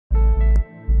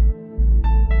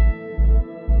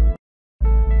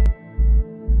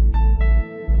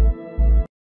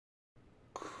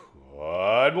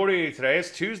morning. Today is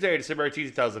Tuesday, December 18th,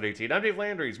 2018. I'm Dave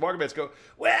Landry's market bets go,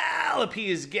 well, the P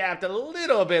is gapped a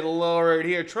little bit lower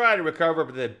here, trying to recover,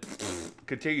 but then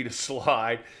continue to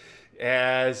slide.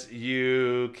 As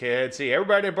you can see,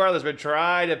 everybody in Barlow's been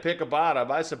trying to pick a bottom.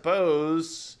 I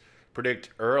suppose,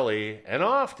 predict early and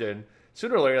often.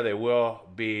 Sooner or later, they will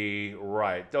be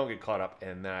right. Don't get caught up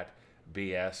in that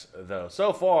BS, though.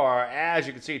 So far, as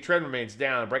you can see, trend remains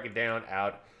down, breaking down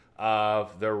out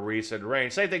of the recent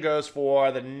range. Same thing goes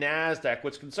for the NASDAQ.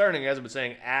 What's concerning, as I've been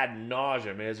saying ad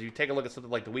nauseum, is you take a look at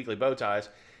something like the weekly bow ties,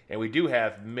 and we do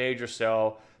have major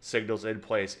sell signals in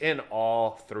place in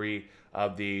all three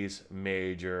of these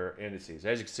major indices.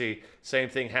 As you can see, same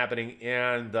thing happening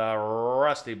in the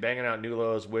Rusty, banging out new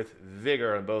lows with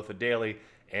vigor on both a daily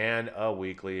and a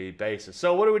weekly basis.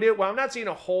 So what do we do? Well, I'm not seeing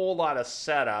a whole lot of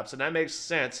setups, and that makes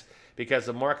sense because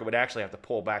the market would actually have to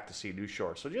pull back to see new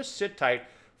shorts. So just sit tight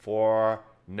for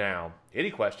now. Any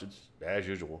questions, as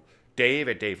usual, Dave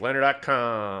at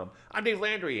DaveLandry.com. I'm Dave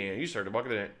Landry, and you started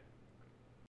marketing it.